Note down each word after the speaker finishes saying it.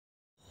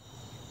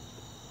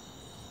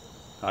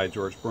Hi,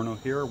 George Bruno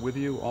here with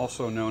you,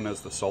 also known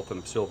as the Sultan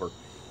of Silver.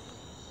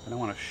 And I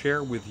want to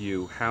share with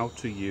you how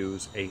to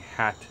use a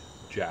hat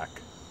jack.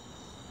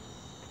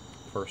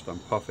 First, I'm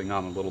puffing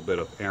on a little bit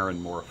of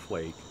Aaron Moore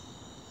Flake,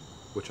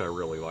 which I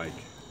really like.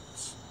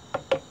 It's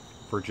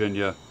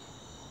Virginia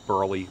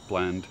Burley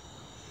blend.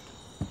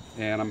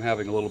 And I'm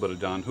having a little bit of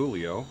Don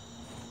Julio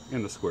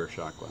in the square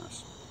shot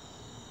glass.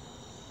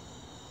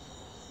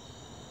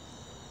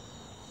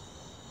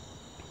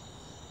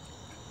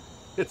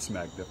 It's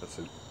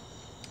magnificent.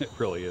 It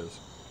really is.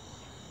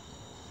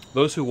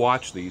 Those who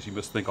watch these, you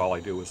must think all I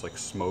do is like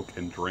smoke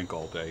and drink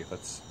all day.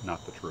 That's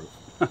not the truth.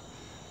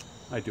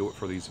 I do it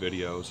for these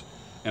videos.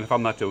 And if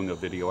I'm not doing a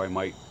video,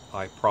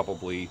 I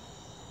probably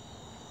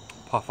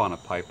puff on a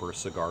pipe or a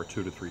cigar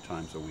 2 to 3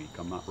 times a week.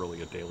 I'm not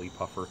really a daily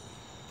puffer.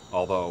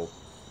 Although,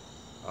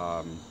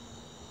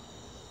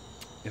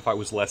 if I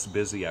was less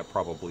busy, I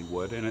probably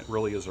would. And it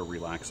really is a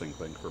relaxing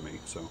thing for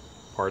me. So,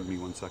 pardon me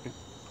 1 second.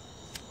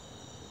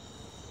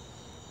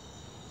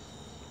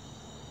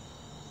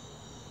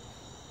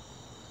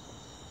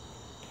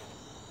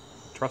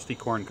 Trusty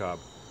corn cob.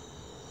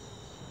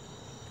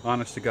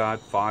 Honest to God,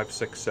 $5,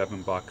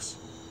 $6, $7.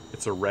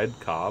 It's a red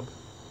cob,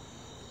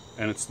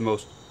 and it's the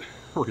most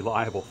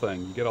reliable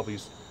thing. You get all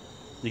these,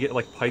 you get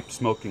like pipe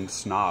smoking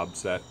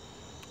snobs that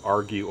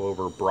argue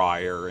over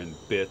briar and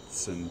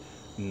bits and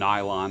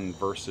nylon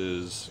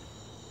versus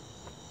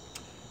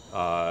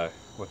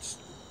what's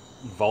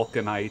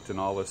vulcanite and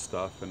all this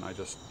stuff. And I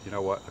just, you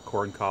know what, a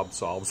corn cob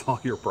solves all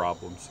your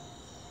problems.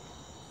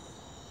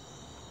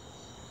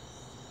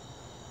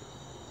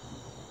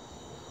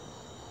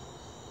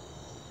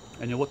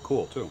 And you look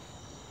cool too.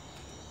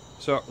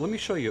 So let me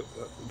show you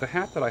the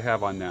hat that I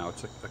have on now.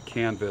 It's a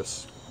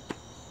canvas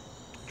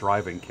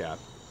driving cap,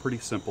 pretty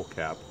simple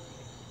cap.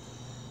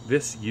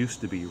 This used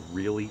to be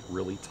really,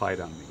 really tight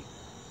on me.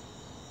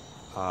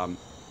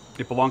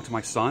 It belonged to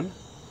my son.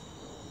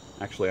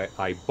 Actually,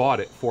 I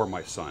bought it for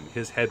my son.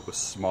 His head was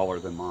smaller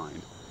than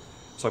mine.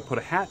 So I put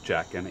a hat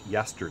jack in it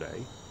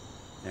yesterday,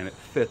 and it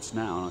fits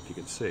now. I don't know if you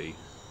can see.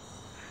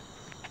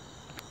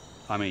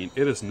 I mean,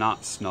 it is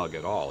not snug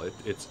at all.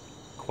 It's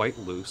quite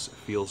loose, it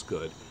feels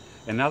good.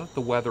 And now that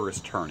the weather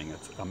is turning,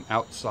 I'm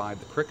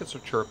outside, the crickets are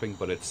chirping,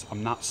 but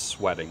I'm not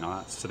sweating, I'm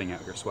not sitting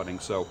out here sweating,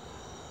 so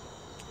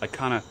I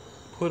kind of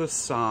put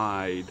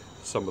aside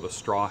some of the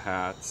straw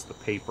hats, the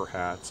paper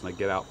hats, and I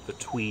get out the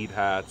tweed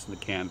hats and the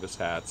canvas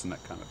hats and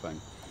that kind of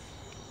thing.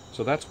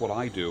 So that's what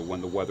I do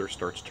when the weather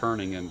starts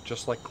turning, and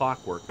just like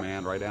clockwork,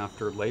 man, right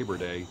after Labor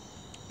Day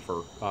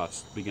for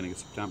us, beginning of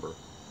September.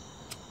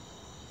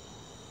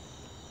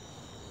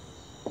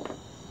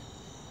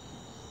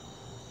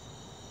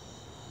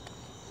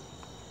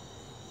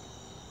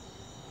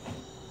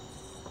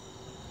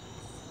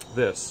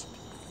 This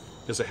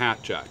is a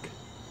hat jack.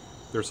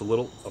 There's a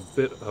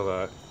bit of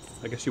a,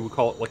 I guess you would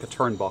call it like a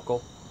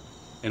turnbuckle.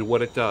 And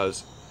what it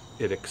does,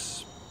 it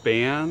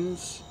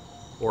expands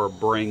or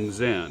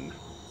brings in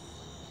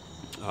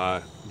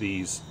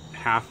these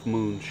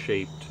half-moon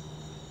shaped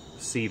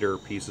cedar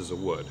pieces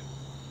of wood.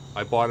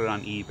 I bought it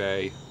on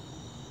eBay,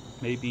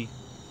 maybe,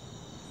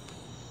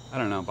 I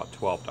don't know, about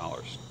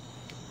 $12.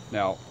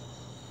 Now,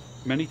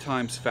 many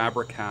times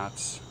fabric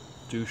hats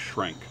do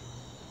shrink.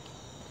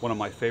 One of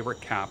my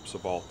favorite caps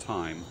of all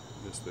time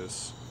is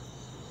this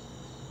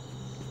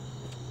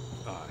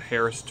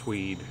Harris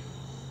tweed.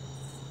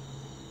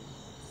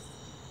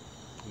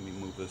 Let me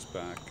move this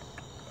back.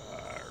 All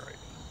right.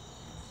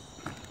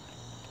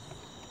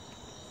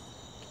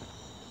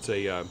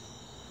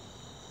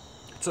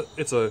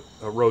 It's a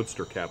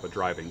roadster cap, a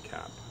driving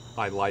cap.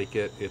 I like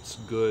it. It's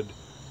good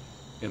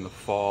in the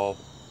fall.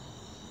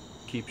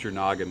 Keeps your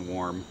noggin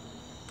warm,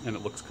 and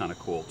it looks kind of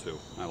cool too.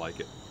 I like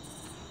it.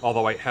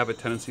 Although I have a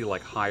tendency to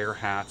like higher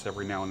hats,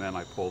 every now and then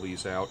I pull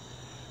these out.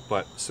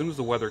 But as soon as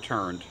the weather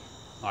turned,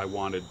 I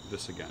wanted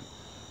this again.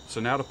 So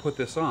now to put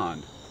this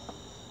on,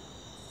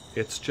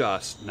 it's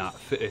just not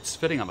fit. It's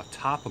fitting on the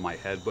top of my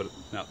head, but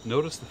now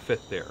notice the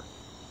fit there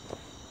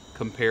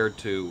compared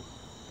to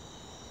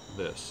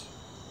this.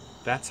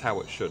 That's how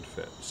it should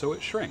fit. So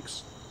it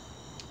shrinks.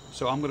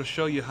 So I'm going to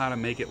show you how to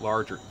make it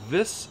larger.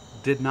 This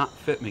did not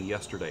fit me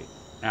yesterday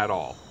at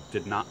all.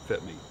 Did not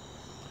fit me.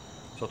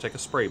 So I'll take a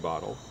spray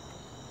bottle.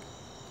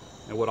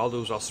 And what I'll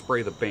do is I'll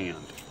spray the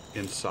band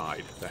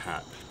inside the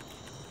hat.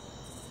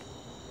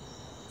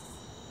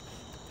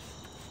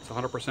 It's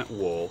 100%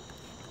 wool.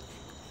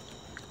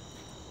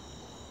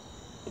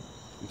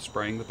 I'm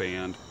spraying the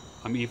band.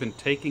 I'm even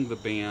taking the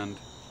band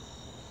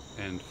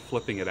and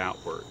flipping it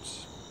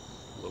outwards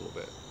a little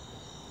bit.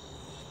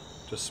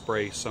 Just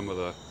spray some of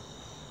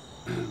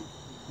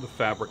the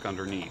fabric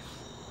underneath.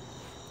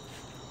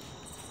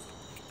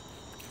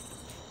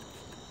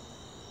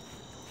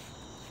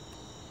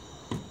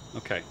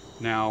 Okay,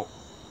 now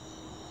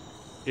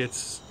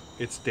it's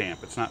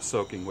damp. It's not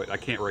soaking wet. I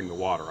can't wring the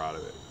water out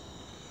of it.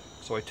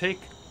 So I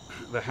take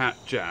the hat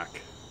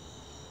jack,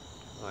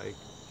 I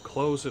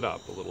close it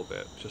up a little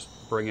bit, just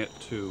bring it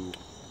to,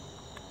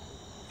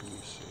 let me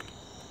see.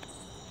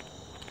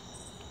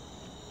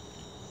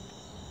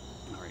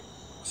 All right,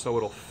 so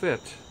it'll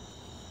fit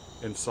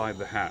inside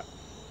the hat.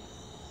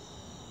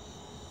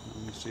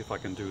 Let me see if I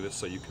can do this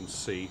so you can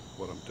see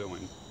what I'm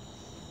doing.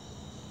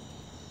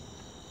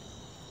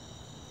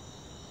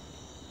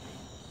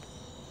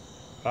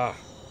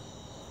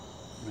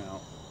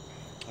 Now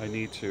I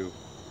need to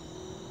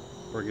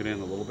bring it in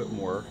a little bit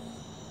more.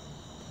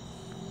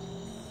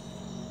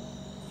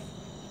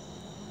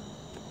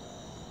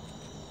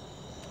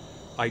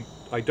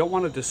 I don't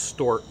want to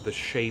distort the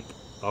shape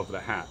of the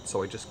hat,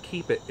 so I just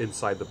keep it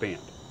inside the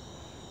band.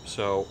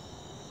 So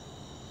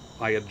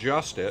I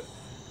adjust it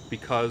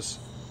because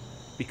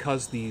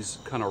these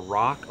kind of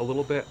rock a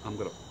little bit. I'm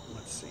gonna,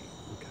 let's see,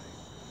 okay.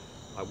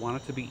 I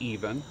want it to be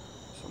even,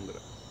 so I'm gonna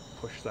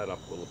push that up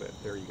a little bit.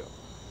 There you go.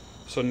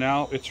 So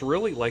now it's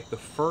really like the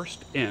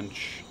first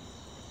inch.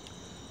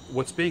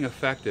 What's being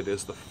affected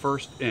is the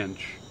first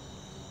inch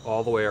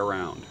all the way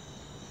around,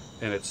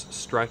 and it's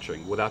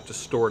stretching without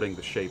distorting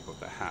the shape of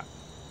the hat.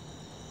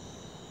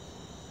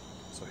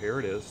 So here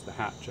it is, the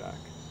hat jack.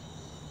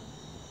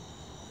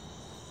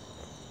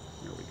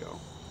 There we go.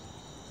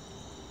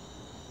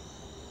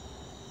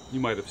 You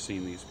might have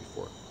seen these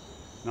before.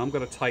 Now I'm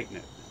going to tighten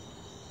it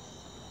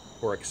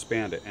or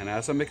expand it, and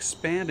as I'm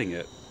expanding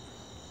it,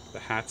 the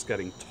hat's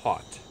getting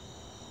taut.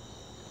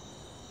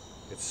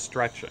 It's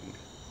stretching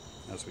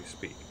as we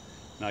speak.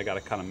 Now I got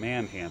to kind of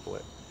manhandle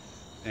it,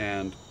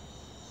 and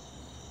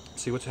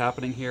see what's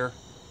happening here?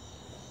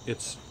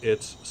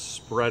 It's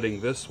spreading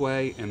this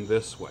way and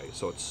this way,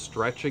 so it's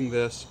stretching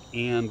this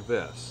and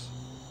this.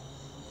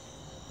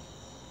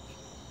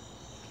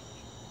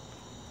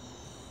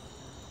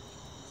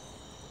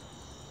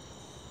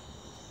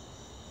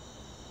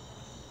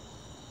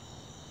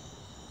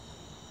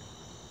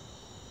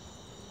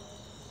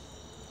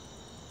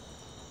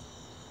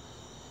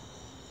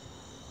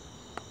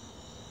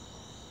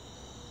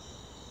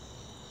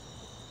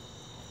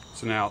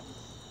 So now,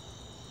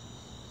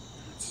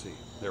 let's see,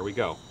 there we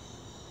go.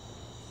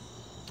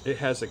 It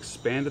has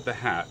expanded the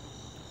hat.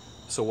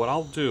 So what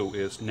I'll do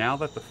is, now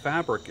that the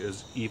fabric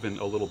is even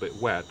a little bit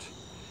wet,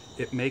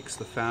 it makes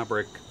the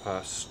fabric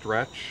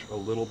stretch a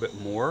little bit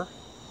more.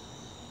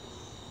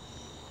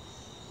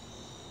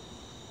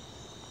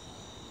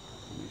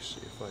 Let me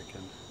see if I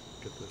can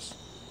get this.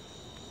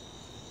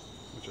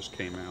 It just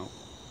came out.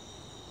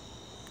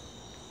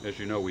 As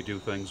you know, we do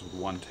things with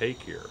one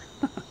take here.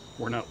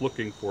 We're not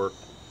looking for...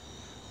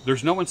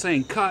 There's no one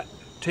saying, cut,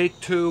 take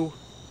two.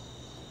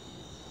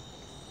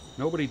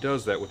 Nobody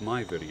does that with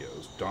my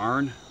videos.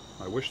 Darn.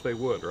 I wish they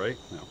would, right?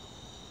 No.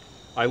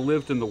 I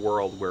lived in the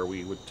world where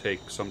we would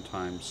take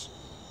sometimes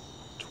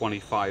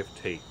 25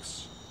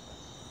 takes.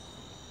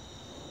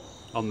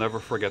 I'll never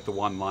forget the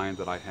one line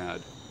that I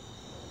had.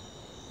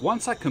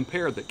 Once I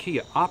compared the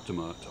Kia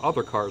Optima to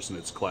other cars in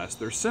its class,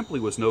 there simply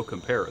was no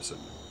comparison.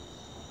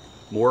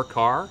 More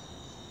car,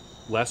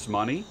 less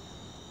money.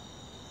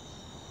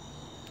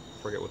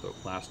 I forget what the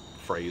last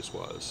phrase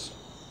was.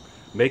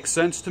 Makes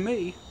sense to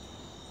me.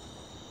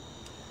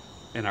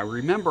 And I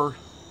remember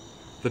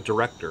the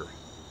director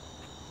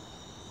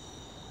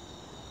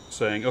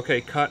saying,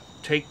 okay, cut,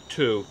 take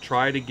two,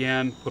 try it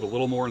again, put a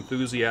little more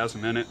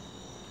enthusiasm in it.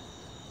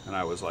 And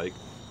I was like,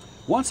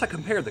 once I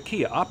compared the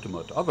Kia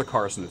Optima to other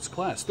cars in its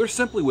class, there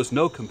simply was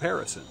no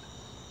comparison.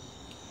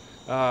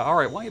 All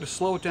right, I want you to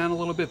slow it down a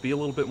little bit, be a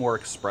little bit more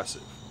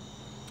expressive.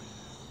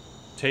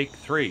 Take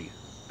three,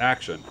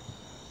 action.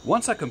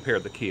 Once I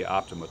compared the Kia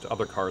Optima to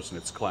other cars in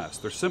its class,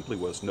 there simply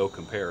was no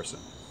comparison.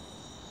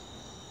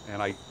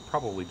 And I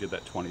probably did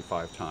that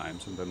 25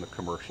 times, and then the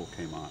commercial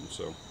came on,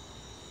 so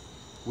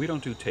we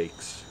don't do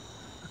takes.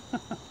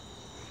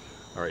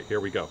 All right, here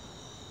we go.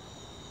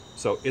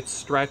 So it's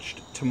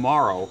stretched.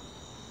 Tomorrow,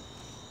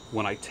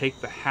 when I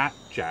take the hat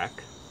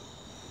jack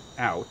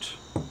out,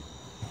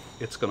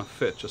 it's going to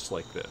fit just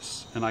like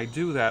this. And I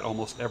do that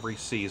almost every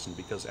season,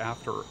 because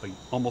after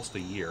almost a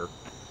year,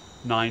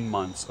 9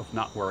 months of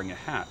not wearing a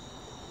hat,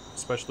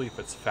 especially if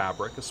it's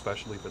fabric,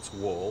 especially if it's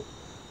wool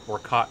or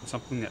cotton,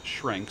 something that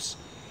shrinks,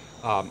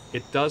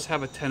 it does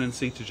have a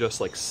tendency to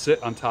just like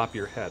sit on top of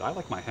your head. I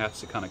like my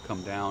hats to kind of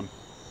come down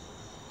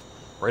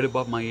right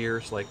above my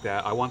ears like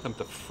that. I want them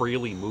to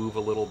freely move a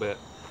little bit.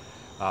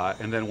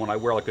 And then when I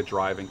wear like a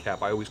driving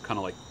cap, I always kind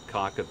of like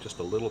cock it just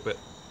a little bit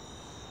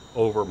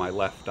over my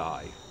left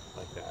eye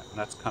like that. And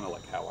that's kind of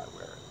like how I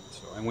wear it.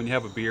 So, and when you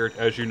have a beard,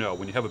 as you know,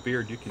 when you have a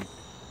beard, you can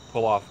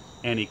pull off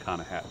any kind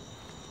of hat.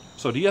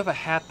 So do you have a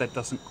hat that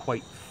doesn't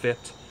quite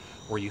fit,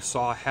 or you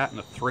saw a hat in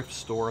a thrift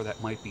store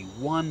that might be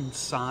one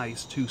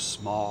size too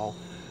small,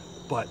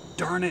 but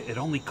darn it, it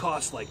only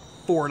costs like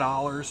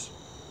 $4?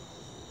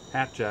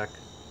 Hat jack.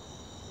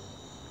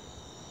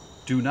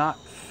 Do not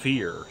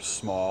fear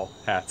small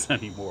hats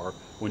anymore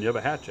when you have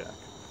a hat jack.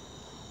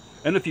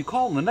 And if you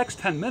call in the next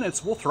 10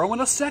 minutes, we'll throw in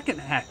a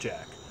second hat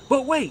jack.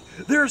 But wait,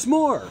 there's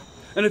more.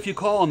 And if you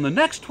call in the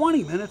next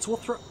 20 minutes, we'll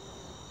throw...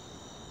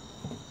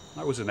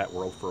 I was in that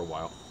world for a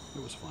while.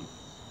 It was fun.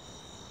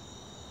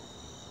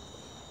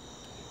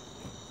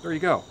 There you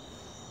go.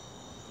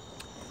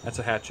 That's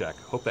a hat jack.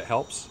 Hope that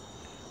helps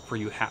for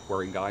you hat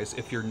wearing guys.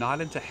 If you're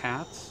not into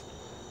hats,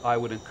 I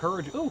would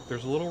encourage... Oh,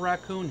 there's a little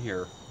raccoon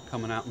here.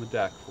 coming out on the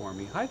deck for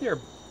me. Hi there.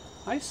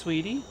 Hi,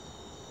 sweetie.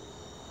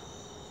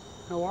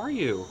 How are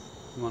you?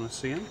 You want to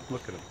see him?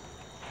 Look at him.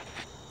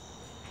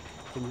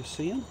 Can you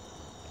see him?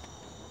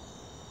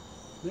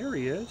 There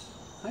he is.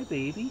 Hi,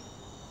 baby.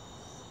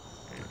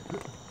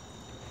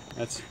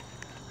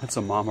 That's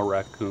a mama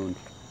raccoon.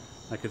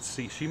 I could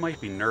see she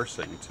might be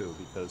nursing too,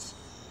 because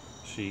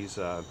she's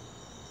it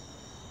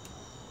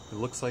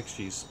looks like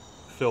she's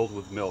filled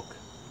with milk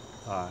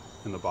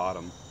in the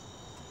bottom.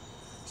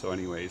 So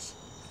anyways,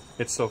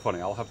 it's so funny.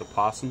 I'll have the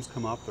possums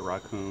come up, the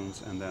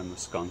raccoons, and then the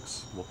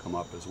skunks will come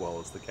up as well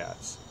as the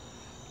cats.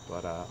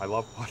 But I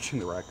love watching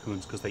the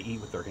raccoons because they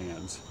eat with their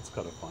hands. It's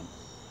kind of fun.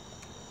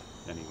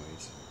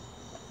 Anyways.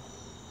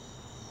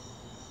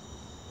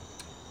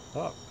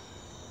 Oh,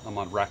 I'm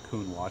on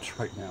raccoon watch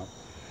right now.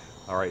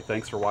 Alright,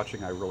 thanks for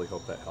watching. I really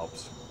hope that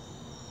helps.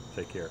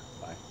 Take care.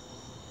 Bye.